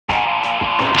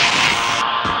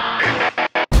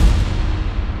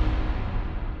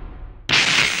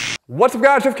What's up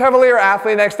guys, Jeff Cavaliere,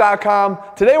 AthleanX.com.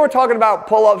 Today we're talking about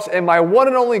pull-ups, and my one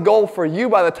and only goal for you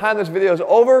by the time this video is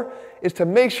over is to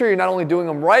make sure you're not only doing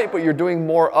them right, but you're doing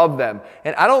more of them.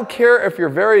 And I don't care if you're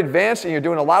very advanced and you're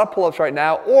doing a lot of pull-ups right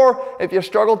now, or if you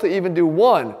struggle to even do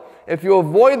one. If you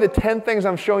avoid the 10 things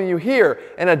I'm showing you here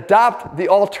and adopt the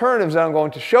alternatives that I'm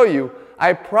going to show you,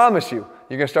 I promise you,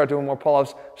 you're gonna start doing more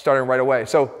pull-ups starting right away.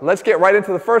 So let's get right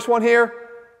into the first one here,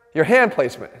 your hand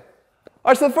placement. All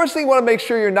right, so the first thing you want to make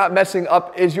sure you're not messing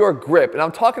up is your grip, and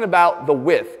I'm talking about the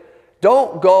width.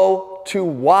 Don't go too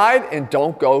wide and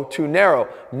don't go too narrow.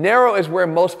 Narrow is where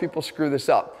most people screw this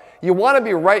up. You want to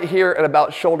be right here at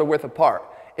about shoulder width apart.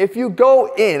 If you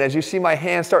go in, as you see my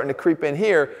hand starting to creep in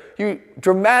here, you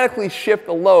dramatically shift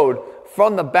the load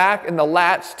from the back and the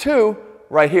lats to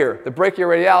right here, the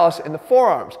brachioradialis and the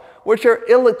forearms, which are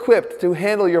ill-equipped to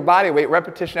handle your body weight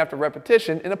repetition after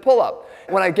repetition in a pull-up.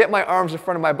 When I get my arms in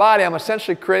front of my body, I'm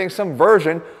essentially creating some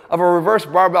version of a reverse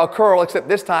barbell curl, except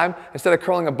this time, instead of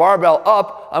curling a barbell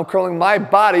up, I'm curling my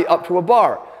body up to a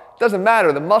bar. Doesn't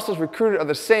matter, the muscles recruited are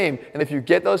the same, and if you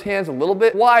get those hands a little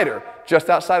bit wider, just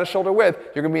outside of shoulder width,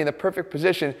 you're gonna be in the perfect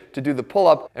position to do the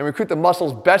pull-up and recruit the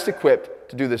muscles best equipped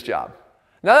to do this job.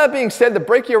 Now that being said, the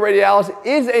brachioradialis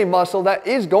is a muscle that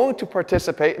is going to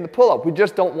participate in the pull-up. We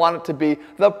just don't want it to be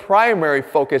the primary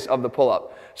focus of the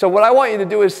pull-up. So what I want you to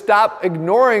do is stop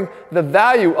ignoring the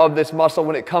value of this muscle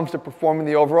when it comes to performing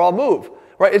the overall move.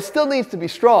 Right? It still needs to be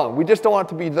strong. We just don't want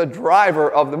it to be the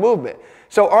driver of the movement.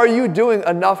 So are you doing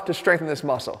enough to strengthen this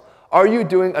muscle? Are you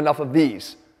doing enough of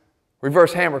these?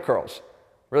 Reverse hammer curls.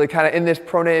 Really kind of in this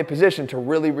pronated position to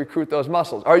really recruit those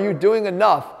muscles. Are you doing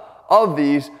enough of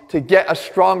these to get a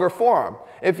stronger forearm?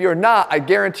 If you're not, I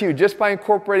guarantee you, just by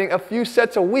incorporating a few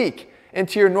sets a week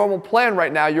into your normal plan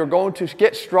right now, you're going to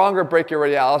get stronger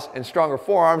brachioradialis and stronger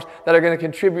forearms that are going to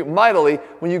contribute mightily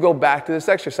when you go back to this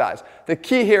exercise. The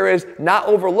key here is not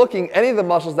overlooking any of the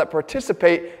muscles that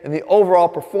participate in the overall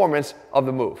performance of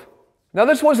the move. Now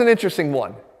this was an interesting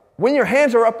one. When your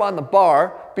hands are up on the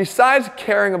bar, besides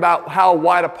caring about how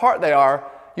wide apart they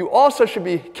are, you also should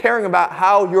be caring about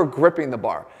how you're gripping the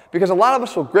bar, because a lot of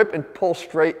us will grip and pull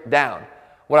straight down.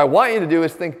 What I want you to do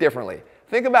is think differently.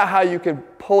 Think about how you can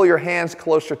pull your hands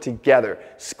closer together,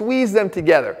 squeeze them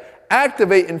together,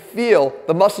 activate and feel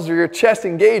the muscles of your chest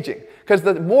engaging, because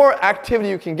the more activity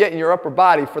you can get in your upper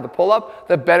body for the pull-up,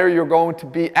 the better you're going to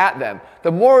be at them.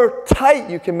 The more tight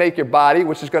you can make your body,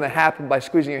 which is going to happen by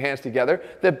squeezing your hands together,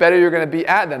 the better you're going to be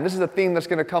at them. This is a theme that's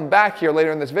going to come back here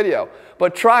later in this video.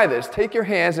 But try this. Take your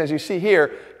hands, and as you see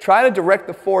here, try to direct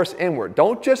the force inward.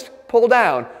 Don't just pull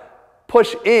down.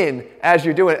 Push in as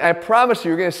you're doing it. And I promise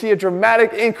you're going to see a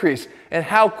dramatic increase in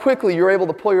how quickly you're able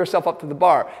to pull yourself up to the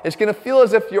bar. It's going to feel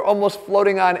as if you're almost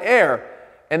floating on air.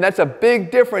 And that's a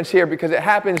big difference here because it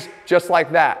happens just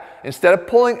like that. Instead of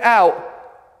pulling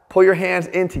out, pull your hands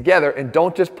in together and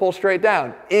don't just pull straight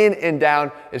down. In and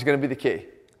down is going to be the key.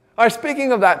 All right,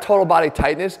 speaking of that total body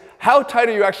tightness, how tight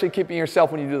are you actually keeping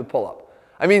yourself when you do the pull-up?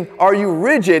 I mean, are you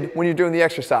rigid when you're doing the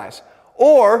exercise?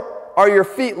 Or are your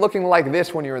feet looking like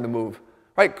this when you're in the move?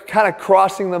 Right? Kind of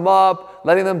crossing them up,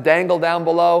 letting them dangle down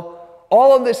below.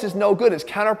 All of this is no good. It's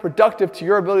counterproductive to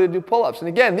your ability to do pull-ups. And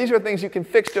again, these are things you can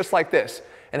fix just like this.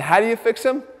 And how do you fix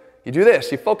them? You do this.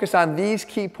 You focus on these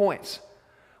key points.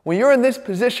 When you're in this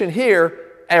position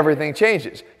here, everything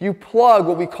changes. You plug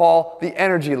what we call the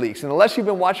energy leaks. And unless you've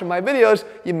been watching my videos,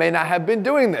 you may not have been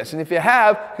doing this. And if you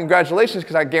have, congratulations,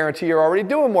 because I guarantee you're already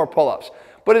doing more pull-ups.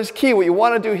 But it's key. What you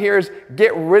want to do here is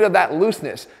get rid of that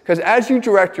looseness, because as you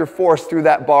direct your force through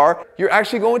that bar, you're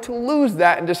actually going to lose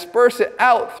that and disperse it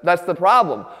out. That's the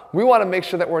problem. We want to make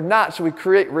sure that we're not, so we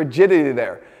create rigidity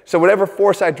there. So whatever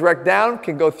force I direct down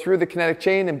can go through the kinetic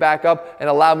chain and back up and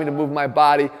allow me to move my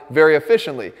body very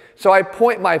efficiently. So I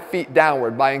point my feet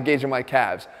downward by engaging my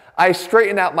calves. I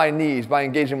straighten out my knees by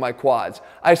engaging my quads.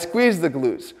 I squeeze the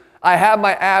glutes. I have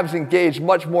my abs engaged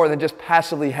much more than just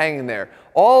passively hanging there.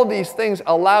 All of these things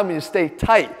allow me to stay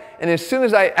tight. And as soon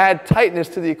as I add tightness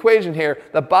to the equation here,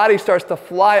 the body starts to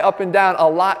fly up and down a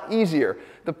lot easier.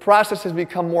 The process has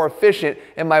become more efficient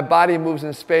and my body moves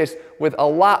in space with a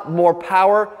lot more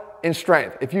power and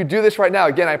strength. If you do this right now,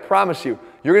 again, I promise you,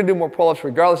 you're going to do more pull-ups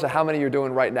regardless of how many you're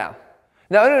doing right now.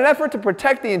 Now, in an effort to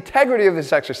protect the integrity of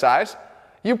this exercise,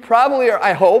 you probably,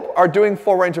 I hope, are doing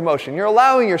full range of motion. You're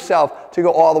allowing yourself to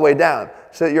go all the way down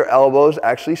so that your elbows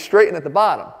actually straighten at the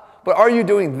bottom. But are you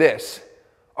doing this?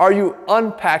 Are you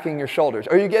unpacking your shoulders?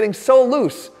 Are you getting so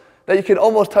loose that you can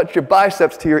almost touch your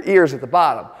biceps to your ears at the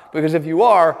bottom? Because if you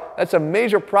are, that's a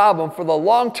major problem for the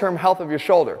long-term health of your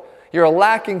shoulder. You're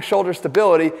lacking shoulder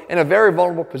stability in a very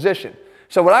vulnerable position.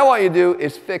 So what I want you to do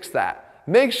is fix that.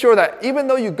 Make sure that even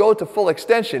though you go to full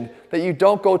extension, that you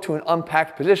don't go to an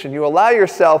unpacked position. You allow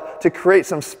yourself to create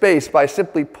some space by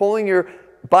simply pulling your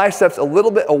biceps a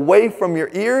little bit away from your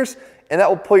ears, and that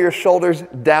will pull your shoulders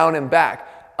down and back.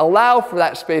 Allow for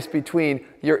that space between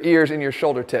your ears and your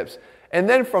shoulder tips. And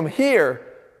then from here,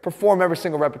 perform every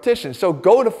single repetition. So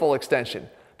go to full extension,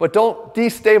 but don't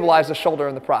destabilize the shoulder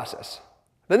in the process.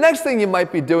 The next thing you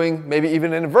might be doing, maybe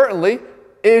even inadvertently,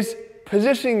 is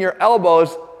positioning your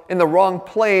elbows in the wrong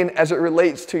plane as it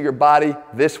relates to your body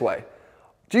this way.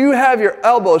 Do you have your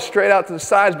elbows straight out to the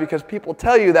sides because people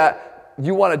tell you that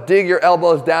you want to dig your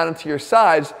elbows down into your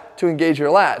sides to engage your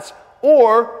lats?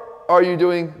 Or are you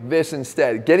doing this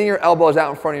instead, getting your elbows out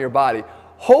in front of your body?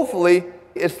 Hopefully,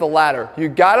 it's the latter. You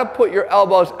got to put your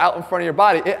elbows out in front of your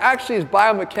body. It actually is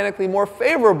biomechanically more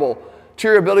favorable to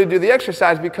your ability to do the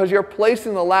exercise because you're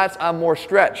placing the lats on more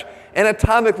stretch.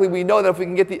 Anatomically, we know that if we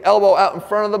can get the elbow out in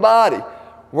front of the body,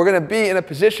 we're going to be in a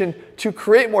position to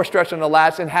create more stretch on the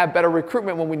lats and have better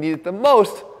recruitment when we need it the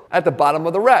most at the bottom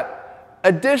of the rep.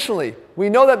 Additionally, we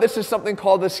know that this is something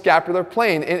called the scapular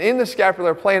plane, and in the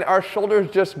scapular plane, our shoulders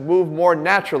just move more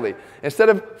naturally. Instead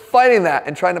of fighting that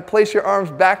and trying to place your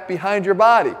arms back behind your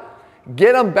body,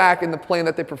 get them back in the plane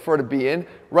that they prefer to be in,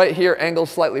 right here, angled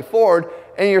slightly forward,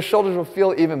 and your shoulders will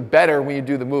feel even better when you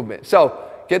do the movement. So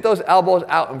get those elbows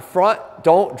out in front.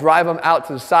 Don't drive them out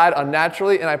to the side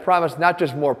unnaturally. And I promise not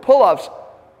just more pull-ups,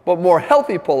 but more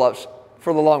healthy pull-ups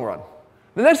for the long run.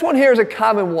 The next one here is a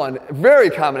common one, very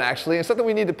common actually, and something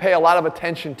we need to pay a lot of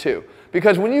attention to.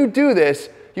 Because when you do this,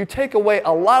 you take away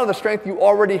a lot of the strength you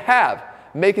already have,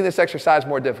 making this exercise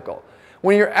more difficult.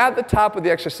 When you're at the top of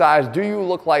the exercise, do you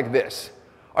look like this?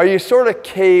 Are you sort of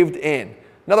caved in?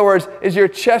 In other words, is your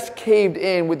chest caved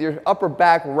in with your upper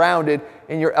back rounded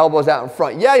and your elbows out in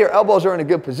front? Yeah, your elbows are in a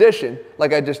good position,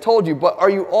 like I just told you, but are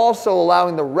you also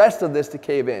allowing the rest of this to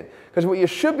cave in? Because what you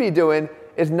should be doing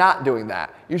is not doing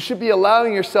that. You should be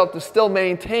allowing yourself to still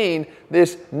maintain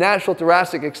this natural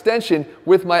thoracic extension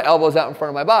with my elbows out in front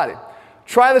of my body.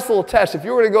 Try this little test. If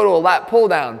you were to go to a lat pull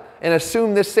down and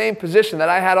assume this same position that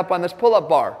I had up on this pull-up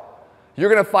bar,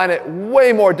 you're going to find it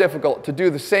way more difficult to do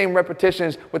the same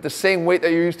repetitions with the same weight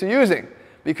that you're used to using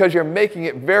because you're making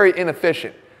it very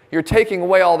inefficient. You're taking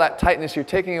away all that tightness. You're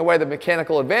taking away the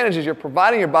mechanical advantages you're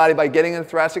providing your body by getting a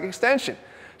thoracic extension.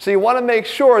 So you want to make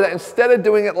sure that instead of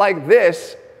doing it like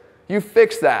this, you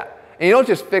fix that. And you don't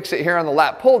just fix it here on the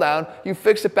lat pull down. You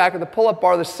fix it back at the pull-up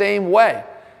bar the same way.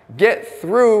 Get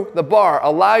through the bar.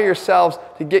 Allow yourselves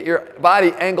to get your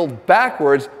body angled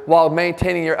backwards while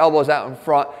maintaining your elbows out in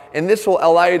front. And this will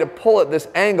allow you to pull at this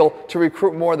angle to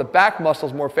recruit more of the back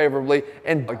muscles more favorably.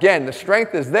 And again, the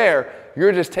strength is there.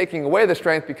 You're just taking away the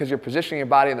strength because you're positioning your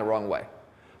body in the wrong way.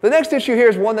 The next issue here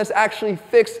is one that's actually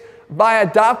fixed by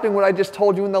adopting what I just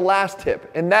told you in the last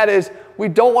tip. And that is, we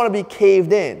don't want to be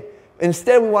caved in.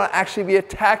 Instead, we want to actually be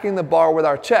attacking the bar with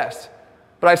our chest.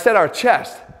 But I said our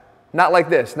chest. Not like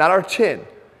this, not our chin.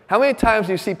 How many times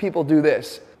do you see people do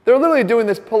this? They're literally doing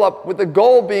this pull-up with the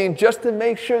goal being just to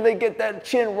make sure they get that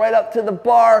chin right up to the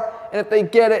bar, and if they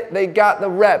get it, they got the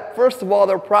rep. First of all,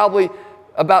 they're probably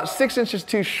about 6 inches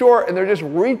too short, and they're just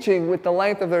reaching with the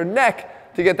length of their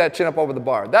neck to get that chin up over the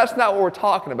bar. That's not what we're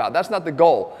talking about. That's not the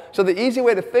goal. So the easy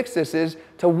way to fix this is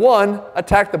to, 1,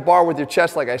 attack the bar with your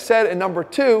chest like I said, and number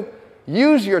 2,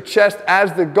 use your chest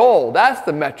as the goal. That's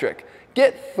the metric.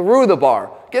 Get through the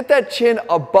bar. Get that chin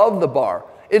above the bar.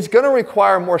 It's going to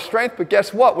require more strength, but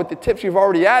guess what? With the tips you've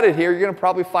already added here, you're going to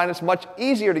probably find it's much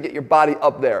easier to get your body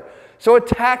up there. So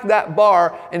attack that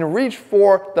bar and reach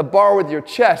for the bar with your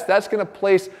chest. That's going to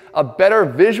place a better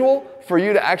visual for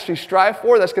you to actually strive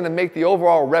for. That's going to make the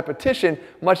overall repetition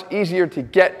much easier to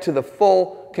get to the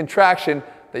full contraction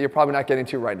that you're probably not getting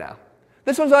to right now.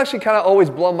 This one's actually kind of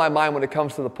always blown my mind when it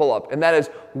comes to the pull-up, and that is,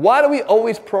 why do we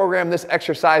always program this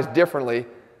exercise differently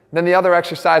than the other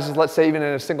exercises, let's say even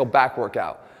in a single back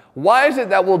workout? Why is it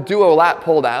that we'll do a lat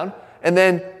pull down and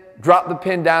then drop the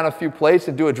pin down a few plates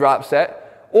and do a drop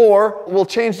set, or we'll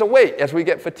change the weight? As we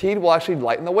get fatigued, we'll actually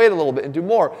lighten the weight a little bit and do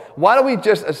more. Why don't we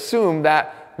just assume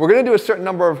that we're going to do a certain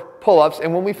number of pull-ups,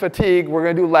 and when we fatigue, we're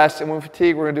going to do less, and when we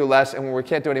fatigue, we're going to do less, and when we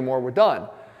can't do any more, we're done?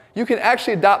 You can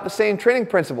actually adopt the same training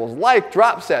principles, like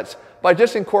drop sets, by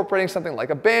just incorporating something like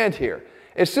a band here.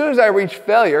 As soon as I reach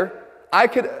failure, I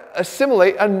could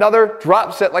assimilate another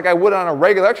drop set like I would on a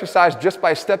regular exercise just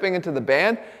by stepping into the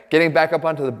band, getting back up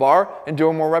onto the bar, and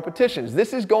doing more repetitions.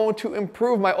 This is going to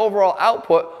improve my overall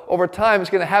output over time. It's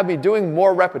going to have me doing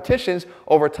more repetitions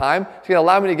over time. It's going to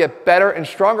allow me to get better and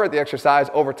stronger at the exercise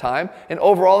over time, and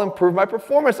overall improve my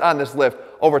performance on this lift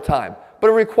over time. but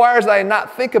it requires that I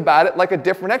not think about it like a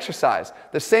different exercise.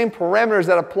 The same parameters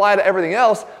that apply to everything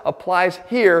else applies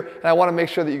here, and I want to make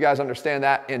sure that you guys understand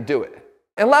that and do it.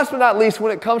 And last but not least,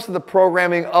 when it comes to the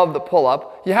programming of the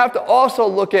pull-up, you have to also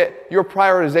look at your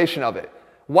prioritization of it.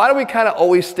 Why do we kind of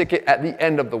always stick it at the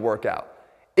end of the workout?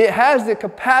 It has the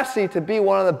capacity to be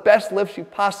one of the best lifts you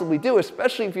possibly do,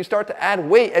 especially if you start to add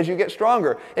weight as you get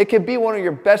stronger. It could be one of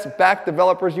your best back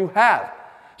developers you have.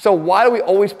 So why do we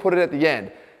always put it at the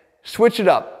end? Switch it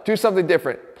up. Do something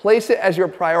different. Place it as your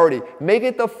priority. Make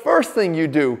it the first thing you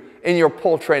do in your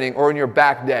pull training or in your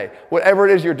back day. Whatever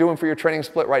it is you're doing for your training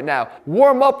split right now.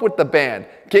 Warm up with the band.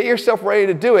 Get yourself ready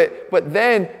to do it, but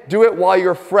then do it while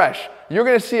you're fresh. You're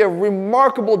going to see a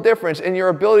remarkable difference in your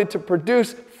ability to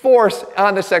produce force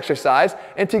on this exercise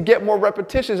and to get more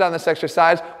repetitions on this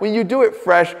exercise when you do it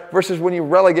fresh versus when you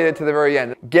relegate it to the very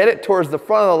end. Get it towards the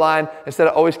front of the line instead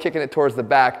of always kicking it towards the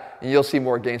back, and you'll see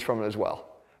more gains from it as well.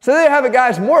 So there you have it,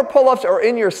 guys. More pull-ups are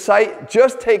in your sight.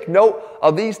 Just take note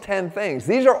of these 10 things.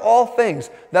 These are all things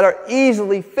that are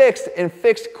easily fixed and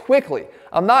fixed quickly.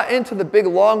 I'm not into the big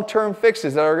long-term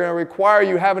fixes that are going to require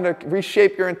you having to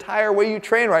reshape your entire way you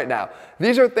train right now.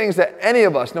 These are things that any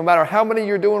of us, no matter how many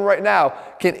you're doing right now,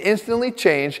 can instantly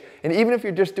change. And even if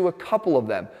you just do a couple of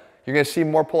them, you're going to see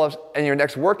more pull-ups in your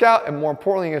next workout, and more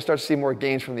importantly, you're going to start to see more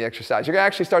gains from the exercise. You're going to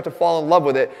actually start to fall in love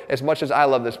with it as much as I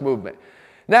love this movement.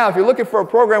 Now, if you're looking for a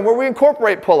program where we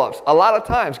incorporate pull-ups a lot of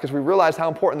times because we realize how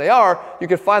important they are, you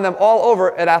can find them all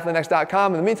over at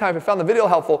athletenext.com. In the meantime, if you found the video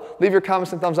helpful, leave your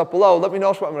comments and thumbs up below. Let me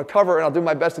know what I'm going to cover, and I'll do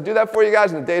my best to do that for you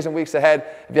guys in the days and weeks ahead.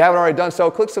 If you haven't already done so,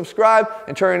 click subscribe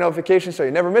and turn on your notifications so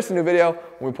you never miss a new video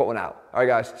when we put one out. All right,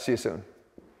 guys, see you soon.